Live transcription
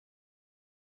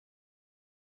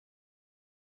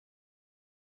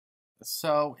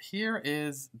So here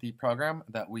is the program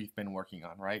that we've been working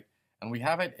on, right? And we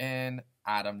have it in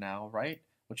Atom now, right?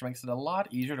 Which makes it a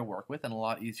lot easier to work with and a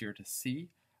lot easier to see,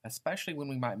 especially when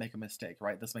we might make a mistake,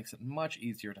 right? This makes it much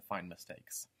easier to find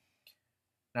mistakes.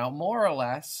 Now, more or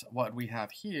less, what we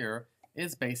have here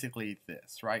is basically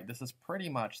this, right? This is pretty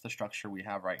much the structure we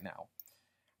have right now.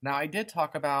 Now, I did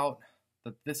talk about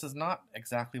that this is not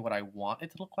exactly what I want it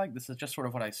to look like. This is just sort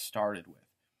of what I started with.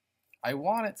 I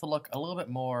want it to look a little bit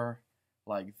more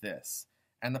like this.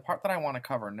 And the part that I want to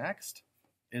cover next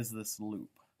is this loop.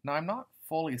 Now, I'm not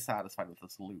fully satisfied with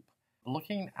this loop.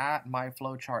 Looking at my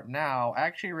flowchart now, I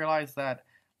actually realized that,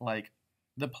 like,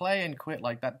 the play and quit,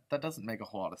 like, that doesn't make a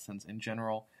whole lot of sense in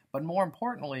general. But more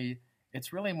importantly,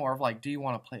 it's really more of like, do you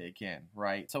want to play again,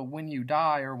 right? So when you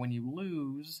die or when you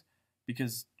lose,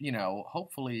 because, you know,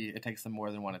 hopefully it takes them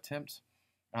more than one attempt,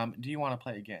 do you want to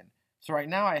play again? So right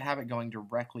now I have it going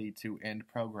directly to end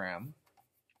program,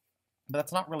 but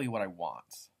that's not really what I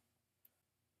want.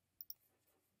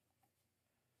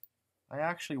 I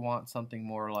actually want something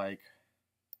more like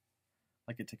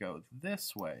it to go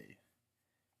this way.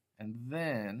 And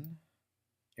then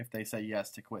if they say yes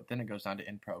to quit, then it goes down to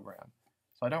end program.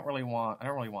 So I don't really want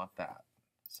that.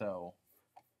 So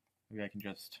maybe I can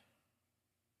just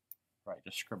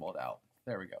scribble it out.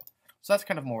 There we go. So that's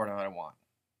kind of more what I want,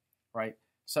 right?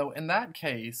 So in that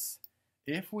case,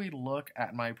 if we look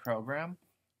at my program,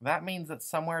 that means that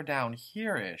somewhere down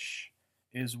here-ish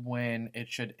is when it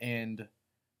should end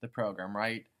the program,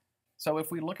 right? So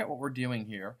if we look at what we're doing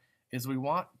here, is we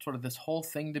want sort of this whole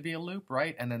thing to be a loop,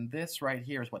 right? And then this right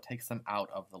here is what takes them out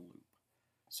of the loop.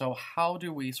 So how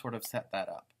do we sort of set that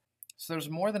up? So there's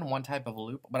more than one type of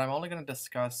loop, but I'm only going to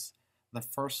discuss the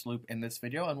first loop in this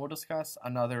video, and we'll discuss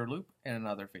another loop in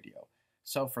another video.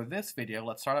 So for this video,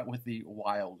 let's start out with the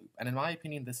while loop. And in my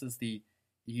opinion, this is the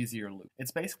easier loop.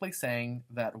 It's basically saying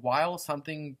that while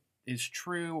something is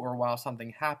true, or while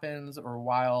something happens, or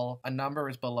while a number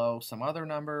is below some other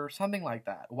number, something like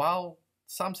that. While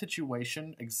some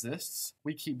situation exists,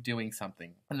 we keep doing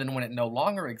something. And then when it no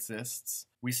longer exists,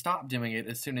 we stop doing it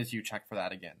as soon as you check for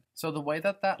that again. So the way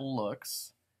that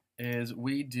looks is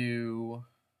we do...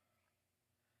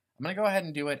 I'm going to go ahead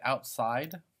and do it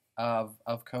outside of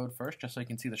code first, just so you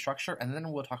can see the structure, and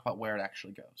then we'll talk about where it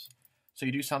actually goes. So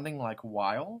you do something like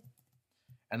while,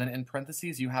 and then in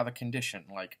parentheses you have a condition,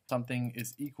 like something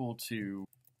is equal to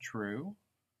true.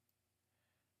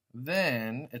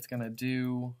 Then it's going to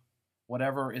do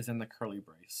whatever is in the curly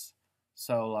brace.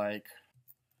 So like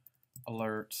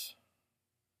alert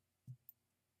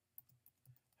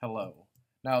hello.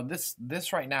 Now this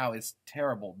right now is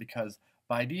terrible because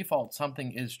by default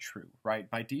something is true, right?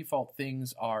 By default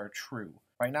things are true.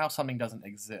 Right now something doesn't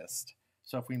exist.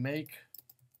 So if we make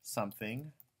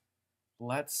something,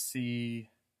 let's see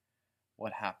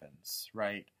what happens,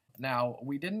 right? Now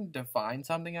we didn't define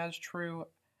something as true,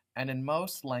 and in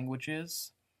most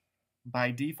languages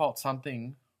by default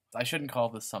something, I shouldn't call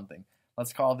this something,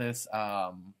 let's call this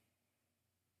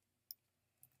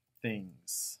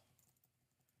things,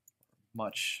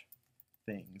 much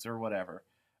things, or whatever.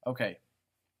 Okay,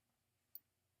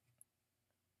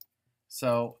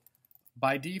 so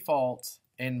by default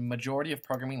in majority of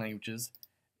programming languages,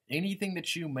 anything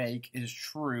that you make is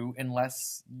true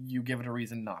unless you give it a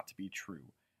reason not to be true,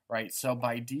 right? So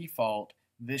by default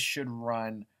this should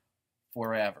run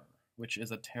forever, which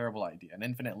is a terrible idea. An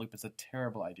infinite loop is a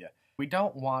terrible idea. We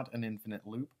don't want an infinite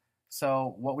loop,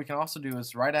 so what we can also do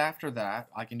is right after that,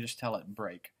 I can just tell it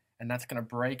break, and that's going to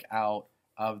break out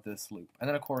of this loop. And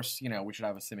then of course, you know, we should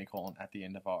have a semicolon at the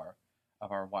end of our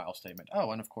while statement.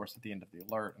 Oh, and of course at the end of the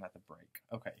alert and at the break.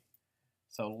 Okay,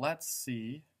 so let's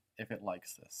see if it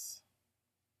likes this.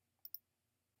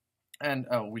 And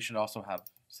oh, we should also have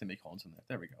semicolons in there.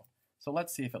 There we go. So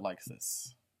let's see if it likes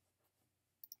this.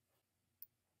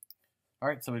 All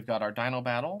right, so we've got our Dino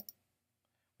Battle.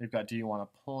 We've got do you want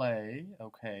to play?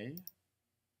 Okay.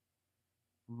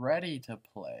 Ready to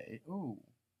play. Ooh,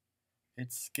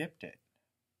 it skipped it.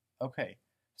 Okay,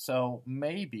 so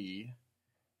maybe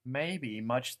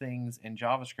much things in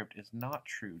JavaScript is not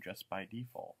true just by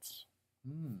default.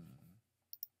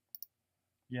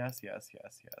 Yes.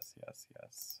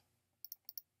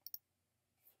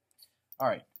 All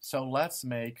right, so let's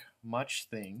make much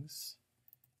things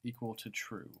equal to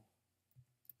true.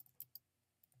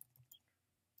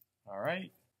 All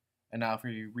right, and now if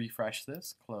we refresh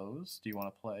this, close, do you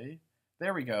want to play?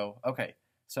 There we go. Okay,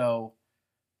 so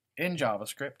in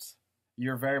JavaScript,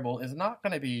 your variable is not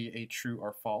going to be a true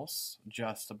or false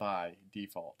just by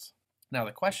default. Now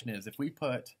the question is, if we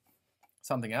put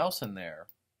something else in there,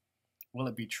 will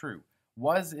it be true?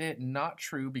 Was it not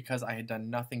true because I had done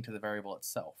nothing to the variable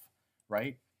itself?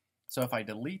 right? So if I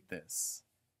delete this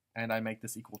and I make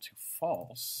this equal to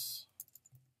false,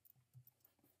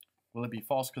 will it be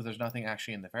false because there's nothing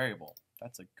actually in the variable?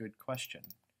 That's a good question.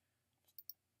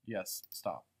 Yes,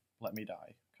 stop. Let me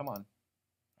die. Come on.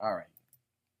 All right.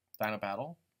 Dino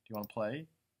Battle, do you want to play?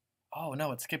 Oh,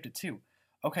 no, it skipped it too.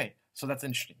 Okay, so that's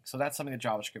interesting. So that's something that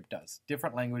JavaScript does.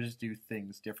 Different languages do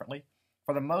things differently.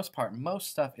 For the most part,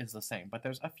 most stuff is the same, but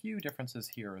there's a few differences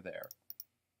here or there.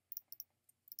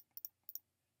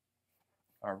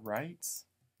 All right,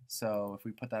 so if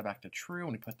we put that back to true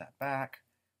and we put that back,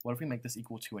 what if we make this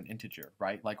equal to an integer,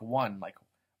 right? Like 1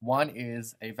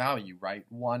 is a value, right?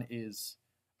 1 is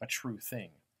a true thing.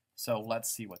 So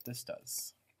let's see what this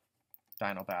does.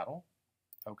 Dino Battle,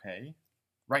 okay,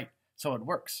 right, so it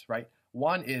works, right?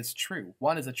 1 is true.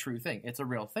 1 is a true thing. It's a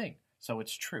real thing, so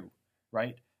it's true,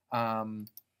 right?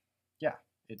 Yeah,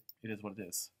 it is what it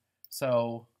is.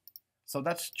 So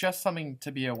that's just something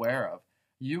to be aware of.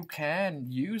 You can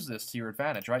use this to your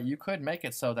advantage, right? You could make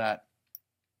it so that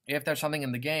if there's something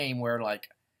in the game where like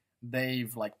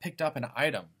they've like picked up an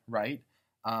item, right?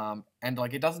 And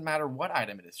like it doesn't matter what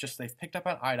item it is, just they've picked up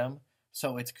an item,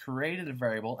 so it's created a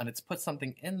variable and it's put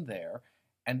something in there,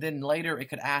 and then later it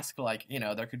could ask like, you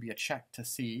know, there could be a check to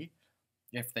see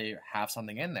if they have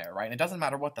something in there, right? And it doesn't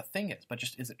matter what the thing is, but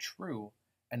just is it true?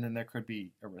 And then there could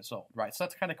be a result, right? So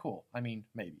that's kind of cool. I mean,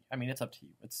 maybe. I mean, it's up to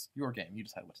you. It's your game. You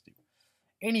decide what to do.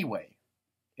 Anyway,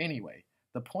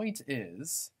 the point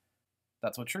is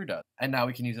that's what true does. And now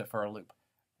we can use it for a loop.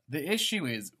 The issue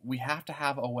is we have to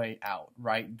have a way out,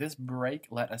 right? This break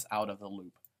let us out of the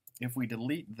loop. If we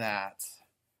delete that,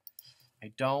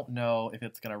 I don't know if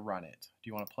it's going to run it. Do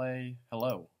you want to play?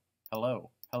 Hello,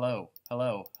 hello, hello,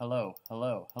 hello, hello,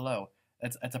 hello, hello.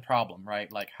 It's a problem,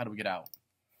 right? Like, how do we get out?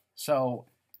 So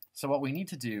what we need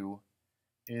to do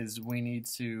is we need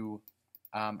to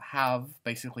have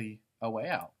basically a way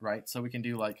out, right? So we can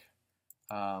do like,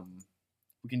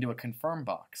 we can do a confirm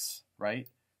box, right?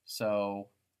 So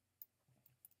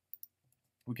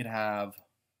we could have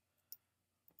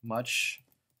much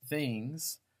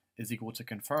things is equal to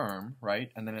confirm,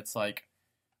 right? And then it's like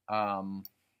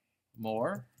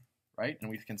more, right? And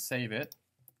we can save it,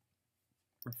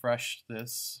 refresh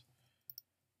this.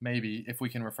 Maybe if we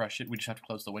can refresh it, we just have to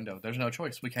close the window. There's no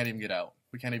choice. We can't even get out.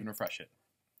 We can't even refresh it.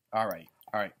 All right.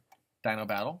 Dino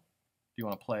Battle, do you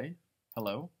want to play?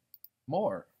 Hello?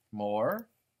 More.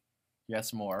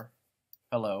 Yes, more.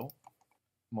 Hello.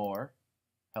 More.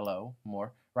 Hello.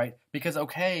 More. Right? Because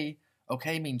okay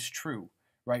means true,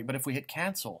 right? But if we hit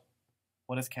cancel,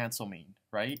 what does cancel mean,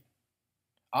 right?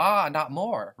 Not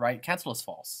more, right? Cancel is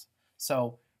false.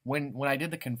 So when I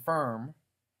did the confirm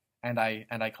and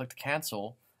I clicked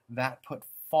cancel, that put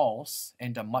false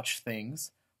into much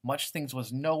things. Much things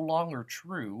was no longer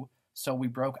true, so we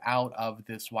broke out of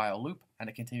this while loop and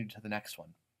it continued to the next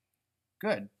one.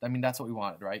 Good. I mean, that's what we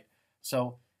wanted, right?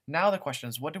 So now the question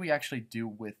is, what do we actually do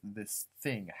with this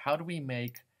thing? How do we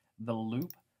make the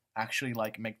loop actually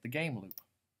like make the game loop?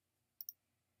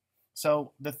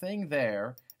 So the thing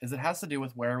there is it has to do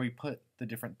with where we put the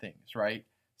different things, right?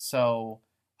 So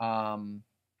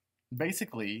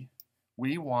basically,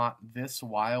 we want this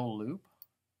while loop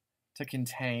to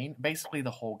contain basically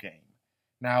the whole game.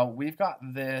 Now, we've got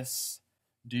this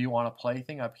do you want to play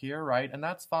thing up here, right? And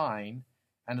that's fine.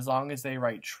 And as long as they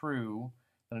write true,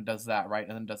 then it does that, right?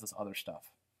 And then it does this other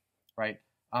stuff, right?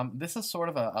 This is sort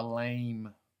of a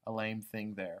lame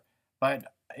thing there.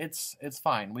 But it's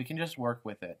fine. We can just work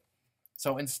with it.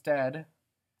 So instead,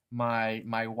 my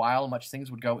while much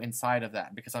things would go inside of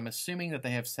that because I'm assuming that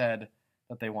they have said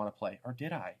that they want to play. Or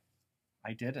did I?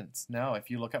 I didn't. No,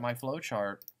 if you look at my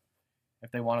flowchart,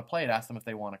 if they want to play it, ask them if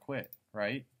they want to quit,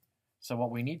 right? So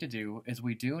what we need to do is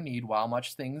we do need while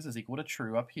much things is equal to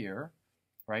true up here,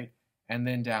 right? And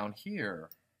then down here,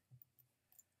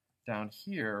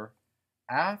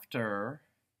 after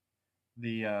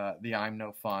the I'm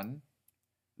no fun,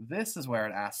 this is where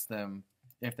it asks them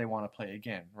if they want to play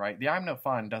again, right? The I'm no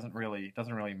fun doesn't really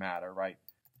matter, right?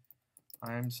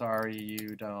 I'm sorry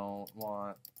you don't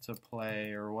want to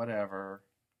play or whatever.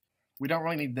 We don't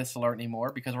really need this alert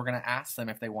anymore because we're going to ask them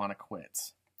if they want to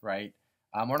quit, right?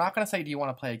 We're not going to say, do you want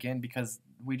to play again? Because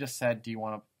we just said,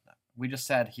 we just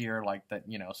said here like that,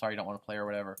 you know, sorry you don't want to play or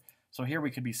whatever. So here we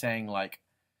could be saying like,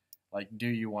 do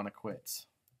you want to quit?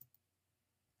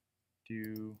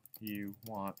 Do you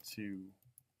want to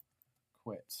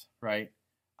quit, right?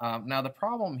 Now the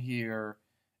problem here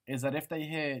is that if they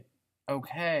hit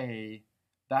okay,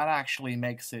 that actually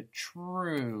makes it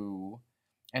true.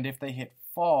 And if they hit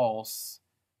false,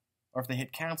 or if they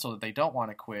hit cancel that they don't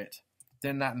want to quit,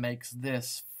 then that makes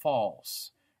this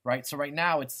false, right? So right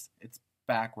now it's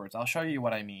backwards. I'll show you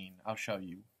what I mean. I'll show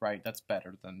you, right? That's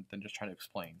better than just trying to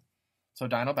explain. So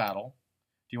Dino Battle,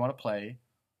 do you want to play?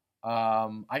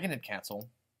 I can hit cancel,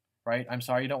 right? I'm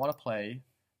sorry you don't want to play.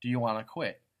 Do you want to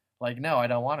quit? Like, no, I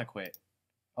don't want to quit.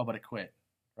 Oh, but it quit,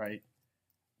 right?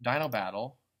 Dino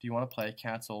Battle, do you want to play?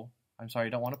 Cancel. I'm sorry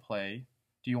you don't want to play.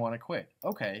 Do you want to quit?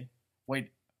 Okay.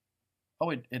 Wait.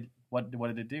 Oh, what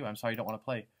did it do? I'm sorry you don't want to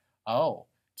play. Oh,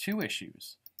 2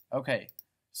 issues. Okay.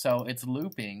 So it's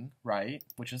looping, right,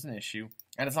 which is an issue,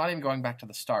 and it's not even going back to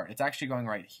the start. It's actually going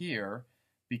right here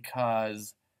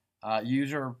because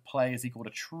user play is equal to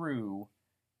true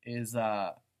is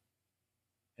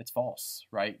it's false,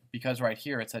 right? Because right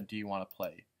here it said, do you want to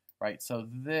play, right? So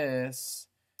this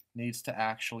needs to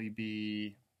actually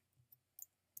be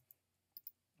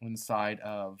inside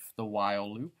of the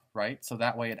while loop, right? So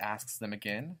that way it asks them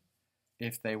again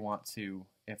if they want to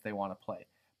play.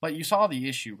 But you saw the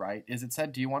issue, right? Is it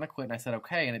said, do you want to quit? And I said,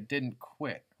 okay, and it didn't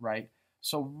quit, right?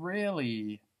 So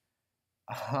really,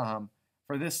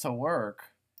 for this to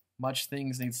work, much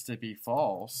things needs to be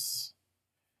false,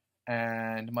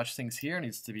 and much things here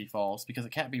needs to be false, because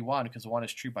it can't be 1, because 1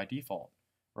 is true by default,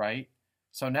 right?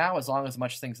 So now as long as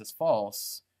much things is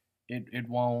false, it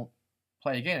won't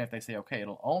play again if they say okay.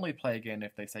 It'll only play again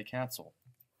if they say cancel.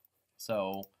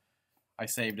 So I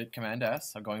saved it, Command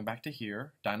S. I'm going back to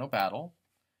here, Dino Battle.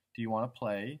 Do you want to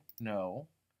play? No.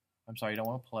 I'm sorry, you don't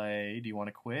want to play. Do you want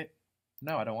to quit?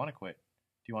 No, I don't want to quit.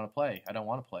 Do you want to play? I don't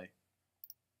want to play.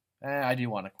 I do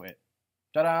want to quit.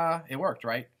 Ta-da! It worked,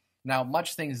 right? Now,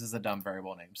 much things is a dumb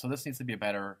variable name, so this needs to be a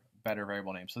better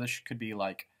variable name. So this could be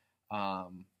like,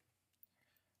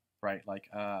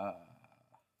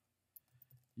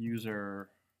 user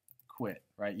quit,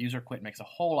 right? User quit makes a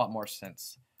whole lot more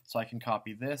sense. So I can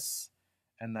copy this,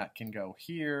 and that can go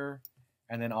here,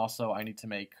 and then also I need to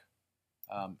make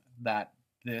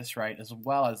this, right, as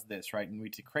well as this, right? And we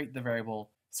need to create the variable,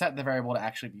 set the variable to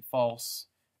actually be false,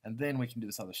 and then we can do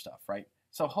this other stuff, right?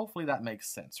 So hopefully that makes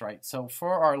sense, right? So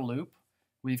for our loop,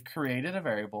 we've created a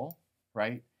variable,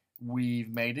 right? We've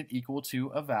made it equal to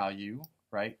a value,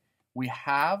 right? We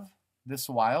have this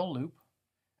while loop,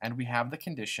 and we have the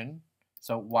condition.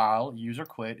 So while user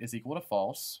quit is equal to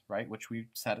false, right, which we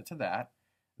set it to that.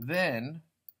 Then,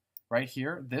 right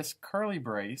here, this curly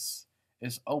brace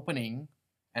is opening,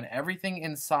 and everything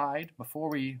inside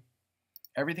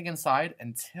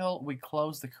until we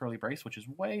close the curly brace, which is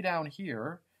way down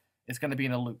here, is going to be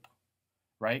in a loop,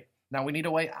 right? Now we need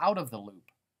a way out of the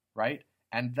loop, right?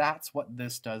 And that's what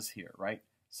this does here, right?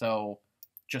 So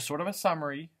just sort of a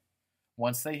summary,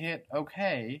 once they hit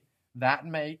OK, that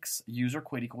makes user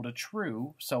quit equal to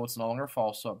true, so it's no longer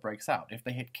false, so it breaks out. If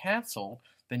they hit cancel,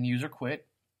 then user quit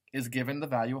is given the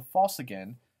value of false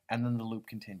again, and then the loop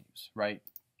continues, right?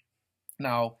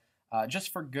 Now,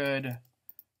 just for good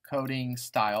coding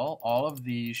style, all of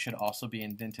these should also be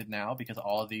indented now because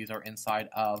all of these are inside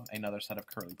of another set of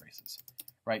curly braces,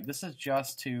 right? This is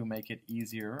just to make it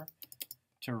easier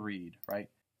to read, right?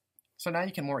 So now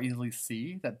you can more easily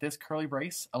see that this curly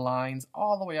brace aligns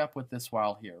all the way up with this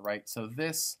while here, right? So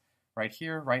this right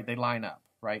here, right, they line up,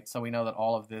 right? So we know that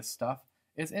all of this stuff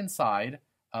is inside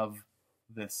of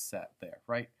this set there,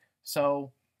 right?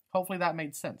 So hopefully that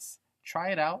made sense.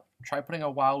 Try it out. Try putting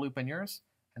a while loop in yours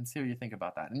and see what you think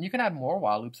about that. And you can add more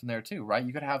while loops in there too, right?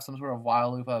 You could have some sort of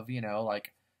while loop of, you know,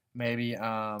 like maybe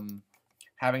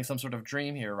having some sort of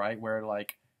dream here, right? Where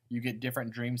like you get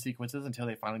different dream sequences until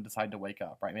they finally decide to wake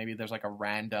up, right? Maybe there's like a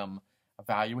random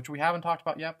value, which we haven't talked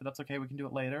about yet, but that's okay, we can do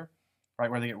it later,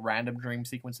 right? Where they get random dream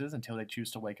sequences until they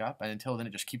choose to wake up, and until then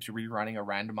it just keeps rerunning a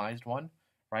randomized one,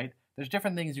 right? There's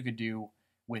different things you could do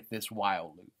with this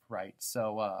while loop, right?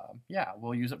 So yeah,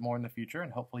 we'll use it more in the future,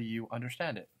 and hopefully you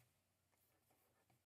understand it.